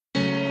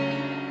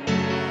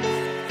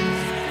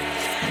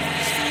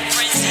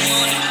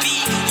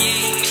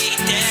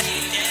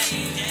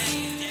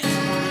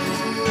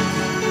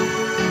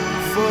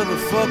For the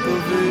fuck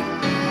of it.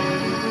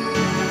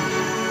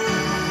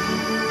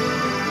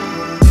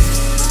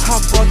 I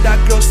bought that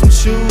girl some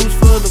shoes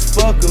for the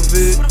fuck of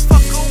it.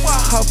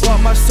 I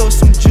bought my soul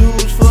some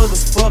jewels for the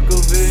fuck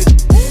of it.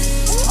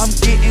 I'm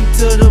getting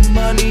to the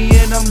money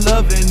and I'm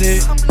loving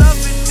it.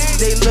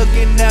 They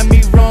looking at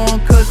me wrong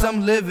cause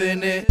I'm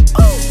living it.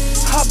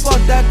 I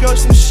bought that girl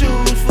some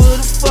shoes for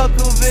the fuck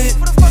of it.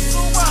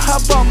 I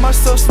bought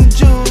myself some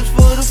jewels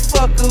for the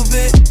fuck of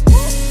it.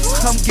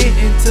 I'm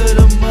getting to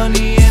the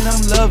money and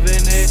I'm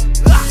loving it.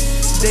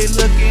 They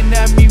looking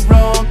at me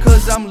wrong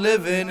cause I'm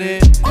living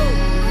it.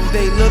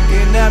 They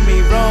looking at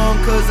me wrong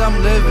cause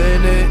I'm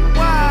living it.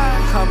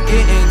 I'm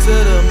getting to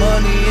the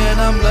money and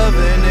I'm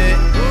loving it.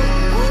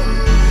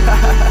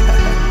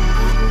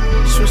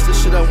 Switch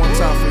this shit up one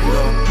time for you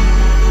though.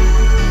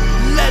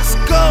 Let's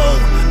go!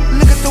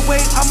 Look at the way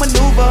I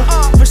maneuver.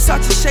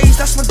 Versace shades,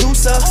 that's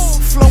Medusa.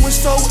 Flowing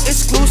so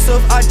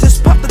exclusive. I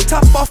just popped the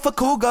top off a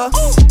Cougar.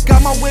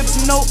 Got my whip,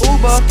 no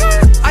Uber.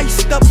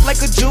 Iced up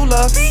like a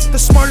jeweler. The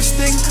smartest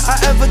thing I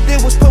ever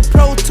did was put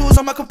Pro Tools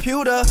on my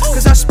computer.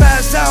 Cause I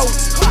spazzed out.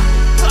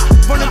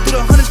 Running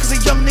through the hundreds cause a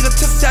young nigga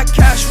took that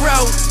cash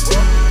route.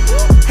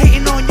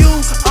 Hating on you,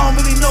 I don't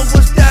really know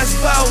what that's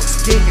about.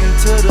 Getting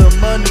to the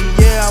money,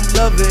 yeah, I'm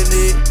loving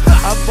it.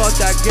 I bought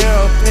that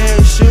girl a pair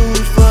of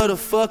shoes for the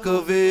fuck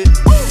of it.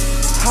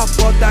 I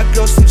bought that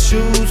girl some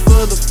shoes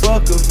for the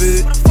fuck of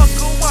it.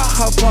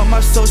 I bought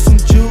myself some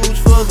jewels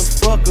for the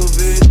fuck of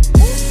it.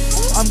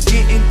 I'm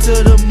getting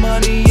to the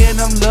money and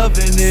I'm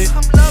loving it.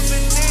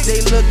 They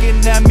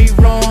looking at me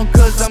wrong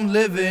cause I'm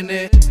living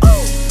it.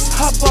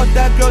 I bought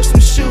that girl some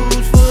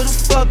shoes for the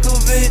fuck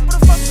of it.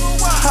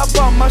 I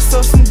bought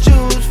myself some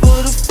jewels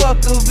for the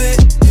fuck of it.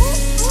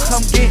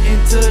 I'm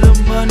getting to the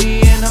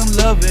money and I'm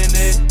loving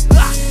it.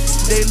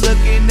 They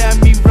looking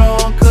at me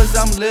wrong cause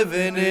I'm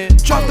living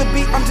it. Drop the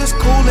beat, I'm just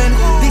coolin'.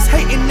 These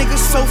hating niggas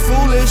so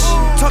foolish.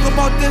 Talk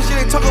about this,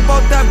 yeah, they talk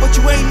about that, but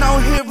you ain't out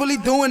here really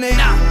doing it.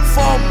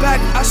 Fall back,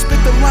 I spit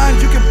the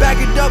lines, you can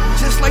bag it up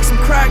just like some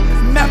crack.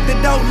 Mapped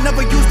it out,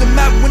 never use the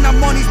map. When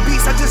I'm on these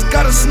beats, I just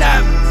gotta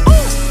snap.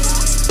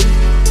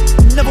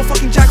 Never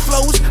fucking jack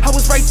flows. I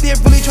was right there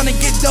really tryna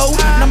get dough.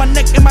 Now my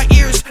neck and my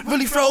ears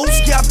really froze.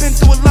 Yeah, I've been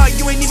through a lot,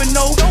 you ain't even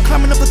know.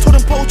 Climbing up the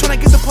totem pole, tryna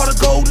get the pot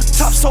of gold.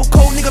 Top so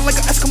cold, nigga, like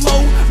an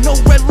Eskimo. No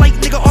red light,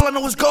 nigga, all I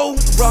know is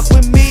gold. Rock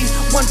with me,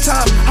 one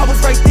time, I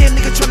was right there,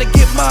 nigga, tryna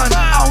get mine.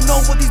 I don't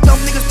know what these dumb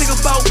niggas think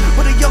about,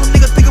 but a young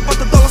nigga think about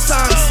the dollar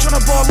signs.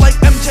 Tryna ball like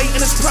MJ in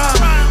his prime.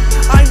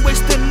 I ain't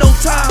wasting no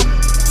time.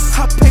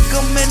 I pick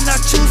 'em and I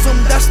choose 'em,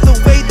 that's the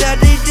way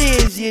that it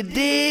is, you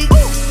dig?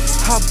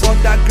 I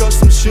bought that girl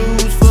some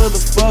shoes for the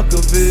fuck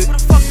of it.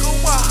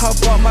 I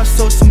bought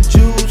myself some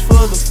jewels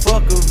for the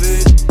fuck of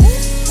it.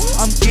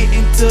 I'm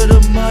getting to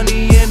the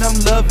money and I'm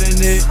loving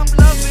it.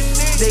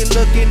 They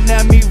looking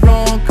at me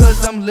wrong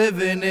cause I'm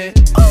living it.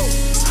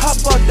 I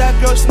bought that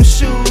girl some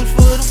shoes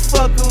for the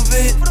fuck of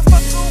it.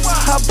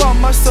 I bought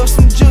myself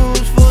some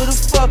jewels for the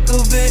fuck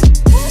of it.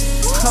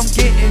 I'm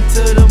getting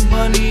to the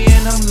money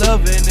and I'm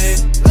loving it.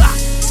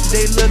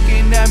 They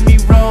looking at me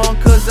wrong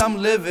cause I'm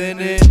living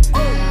it.